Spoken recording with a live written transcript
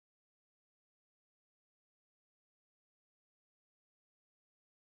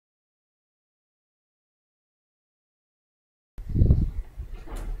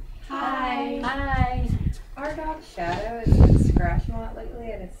Hi. Hi. Our dog Shadow has been scratching a lot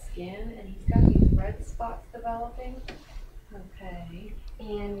lately at his skin, and he's got these red spots developing. Okay.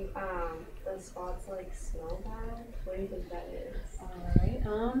 And those spots like smell bad. What do you think that is?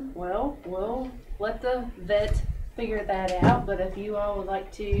 Alright. Well, we'll let the vet figure that out, but if you all would like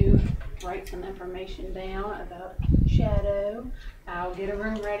to write some information down about Shadow, I'll get a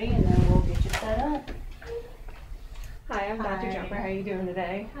room ready and then we'll get you set up. Hi, I'm Dr. Hi. Jumper. How are you doing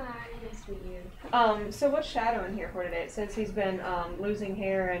today? Hi, nice to meet you. So what's Shadow in here for today? It says he's been losing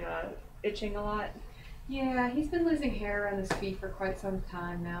hair and itching a lot. Yeah, he's been losing hair around his feet for quite some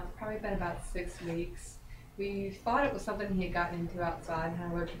time now. It's probably been about 6 weeks. We thought it was something he had gotten into outside and had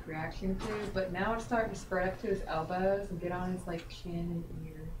an allergic reaction to, but now it's starting to spread up to his elbows and get on his chin and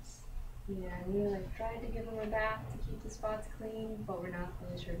ears. Yeah, we tried to give him a bath to keep the spots clean, but we're not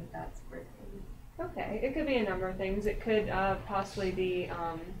really sure that that's working. Okay, it could be a number of things. It could possibly be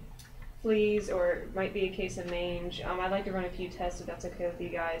fleas, or it might be a case of mange. I'd like to run a few tests if that's okay with you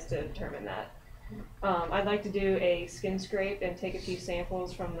guys to determine that. I'd like to do a skin scrape and take a few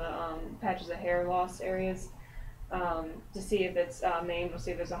samples from the patches of hair loss areas to see if it's mange. We'll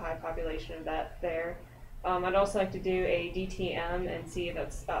see if there's a high population of that there. I'd also like to do a DTM and see if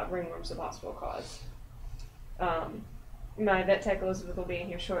that's ringworm's a possible cause. My vet tech Elizabeth will be in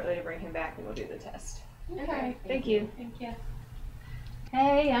here shortly to bring him back and we'll do the test. Okay, Thank you. Thank you.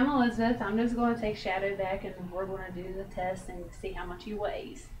 Hey, I'm Elizabeth. I'm just going to take Shadow back and we're going to do the test and see how much he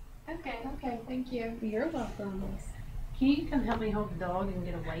weighs. Okay, thank you. You're welcome. Can you come help me hold the dog and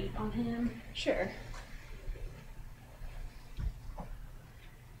get a weight on him? Sure.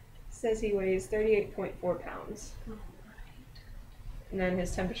 Says he weighs 38.4 pounds. All right. And then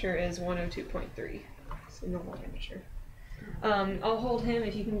his temperature is 102.3. So normal temperature. I'll hold him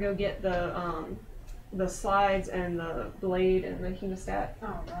if you can go get the slides and the blade and the hemostat.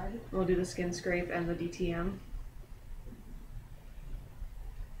 All right. We'll do the skin scrape and the DTM.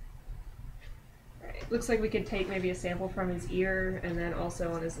 Right. Looks like we could take maybe a sample from his ear and then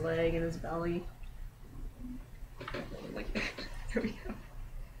also on his leg and his belly. Like that. There we go.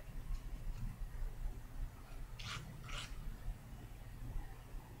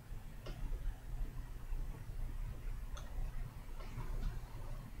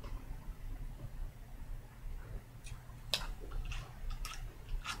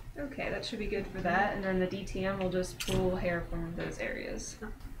 Okay, that should be good for that, and then the DTM will just pull hair from those areas.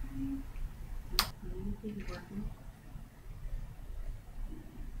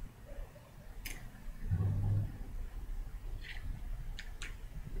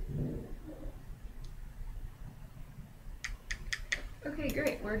 Okay,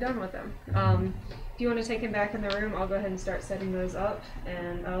 great, we're done with them. If you want to take him back in the room, I'll go ahead and start setting those up,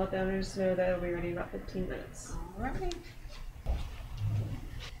 and I'll let the owners know that it'll be ready in about 15 minutes. All right.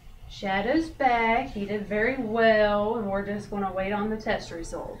 Shadow's back. He did very well, and we're just going to wait on the test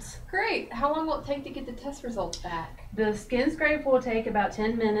results. Great. How long will it take to get the test results back? The skin scrape will take about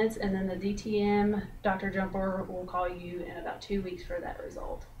 10 minutes, and then the DTM, Dr. Jumper will call you in about 2 weeks for that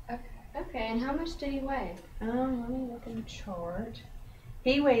result. Okay, and how much did he weigh? Let me look in the chart.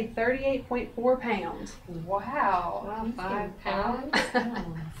 He weighed 38.4 pounds. Wow. 5 pounds?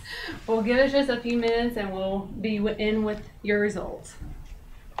 Well, give us just a few minutes, and we'll be in with your results.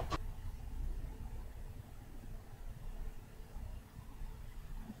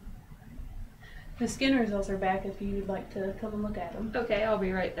 The skin results are back if you'd like to come and look at them. Okay, I'll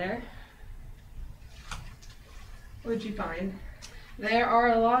be right there. What'd you find? There are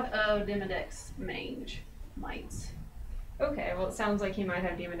a lot of Demodectic Mange mites. Okay, well it sounds like he might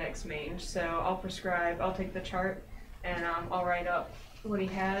have Demodectic Mange, so I'll take the chart and I'll write up what he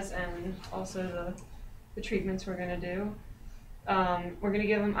has and also the treatments we're going to do. We're going to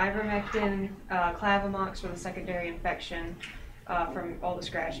give him ivermectin, Clavamox for the secondary infection from all the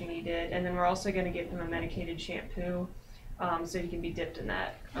scratching he did, and then we're also going to give him a medicated shampoo so he can be dipped in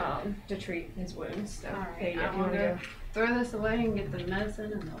that to treat his wounds. So, All right, okay, yeah, if I'm you want to gonna go. throw this away and get the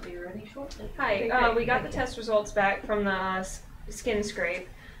medicine, and they'll be ready shortly. Hi, we got the test results back from the skin scrape.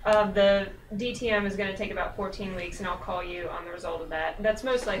 The DTM is going to take about 14 weeks, and I'll call you on the result of that. That's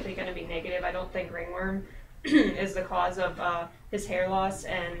most likely going to be negative. I don't think ringworm is the cause of his hair loss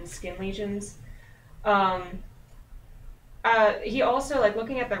and skin lesions. He also,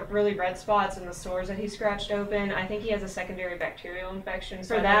 looking at the really red spots and the sores that he scratched open, I think he has a secondary bacterial infection.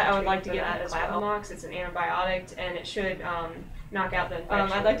 So for that, I would like to give him Clavamox. It's an antibiotic, and it should knock out the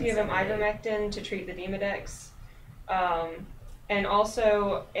infection. I'd like to give him ivermectin to treat the Demodex, and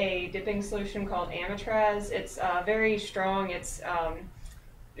also a dipping solution called Amitraz. It's very strong. It's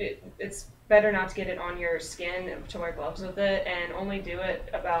better not to get it on your skin, to wear gloves with it, and only do it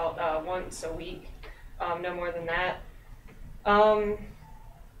about once a week, no more than that.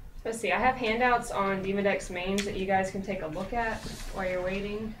 Let's see, I have handouts on Demodectic Mange that you guys can take a look at while you're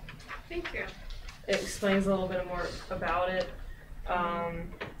waiting. Thank you. It explains a little bit more about it.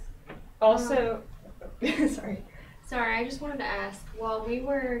 Also, sorry. Sorry, I just wanted to ask, while we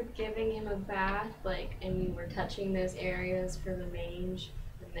were giving him a bath, like, and we were touching those areas for the mange,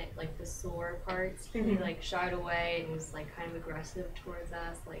 like the sore parts, he like shied away and was like kind of aggressive towards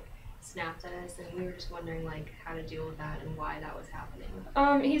us, like snapped at us, and we were just wondering like how to deal with that and why that was happening.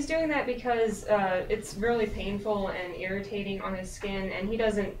 He's doing that because it's really painful and irritating on his skin, and he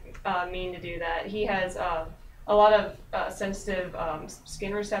doesn't mean to do that. He has a lot of sensitive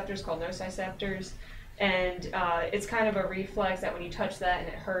skin receptors called nociceptors, and it's kind of a reflex that when you touch that and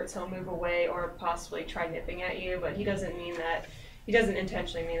it hurts, he'll move away or possibly try nipping at you, but he doesn't mean that. He doesn't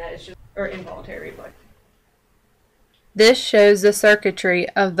intentionally mean that. It's just or involuntary reflex. This shows the circuitry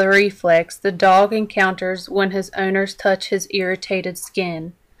of the reflex the dog encounters when his owners touch his irritated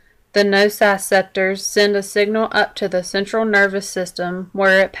skin. The nociceptors send a signal up to the central nervous system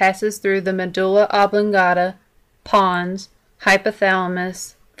where it passes through the medulla oblongata, pons,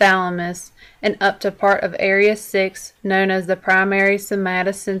 hypothalamus, thalamus, and up to part of Area 6 known as the primary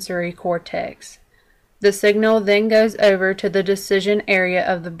somatosensory cortex. The signal then goes over to the decision area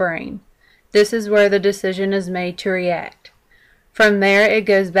of the brain. This is where the decision is made to react. From there it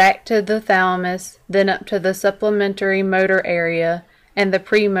goes back to the thalamus, then up to the supplementary motor area and the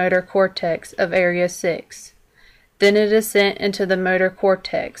premotor cortex of Area 6. Then it is sent into the motor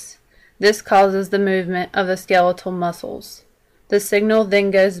cortex. This causes the movement of the skeletal muscles. The signal then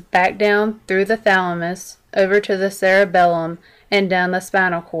goes back down through the thalamus, over to the cerebellum, and down the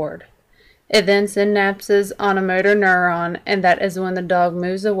spinal cord. It then synapses on a motor neuron, and that is when the dog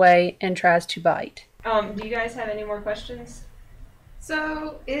moves away and tries to bite. Do you guys have any more questions?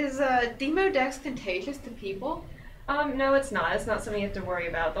 So, is Demodectic contagious to people? No, it's not. It's not something you have to worry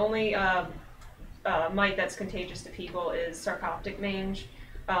about. The only mite that's contagious to people is sarcoptic mange,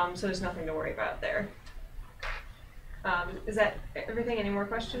 so there's nothing to worry about there. Is that everything? Any more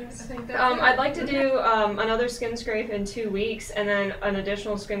questions? I think that's I'd like to do another skin scrape in 2 weeks, and then an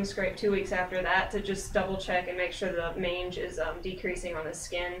additional skin scrape 2 weeks after that to just double check and make sure the mange is decreasing on the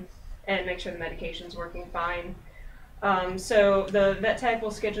skin and make sure the medication's working fine. So the vet tech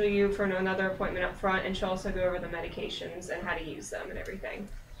will schedule you for another appointment up front, and she'll also go over the medications and how to use them and everything.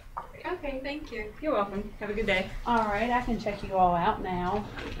 Okay, thank you. You're welcome. Have a good day. Alright, I can check you all out now.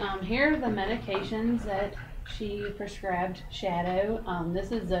 Here are the medications that she prescribed Shadow.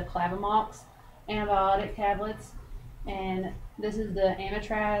 This is the Clavamox antibiotic tablets, and this is the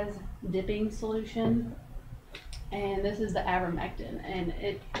Amitraz dipping solution, and this is the Ivermectin, and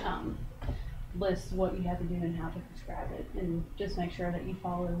it lists what you have to do and how to prescribe it, and just make sure that you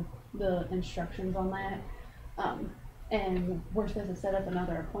follow the instructions on that. And we're supposed to set up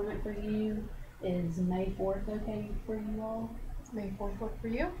another appointment for you. Is May 4th okay for you all? Is May 4th work for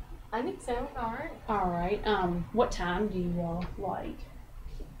you? I think so. Alright. Alright, what time do you all like?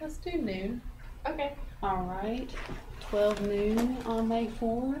 Let's do noon. Okay. Alright, 12 noon on May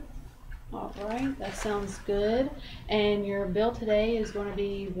 4th. Alright, that sounds good. And your bill today is going to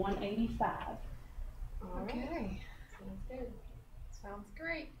be $185. Okay. Sounds good. Sounds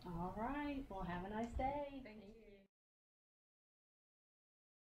great. Alright, well have a nice day. Thank you.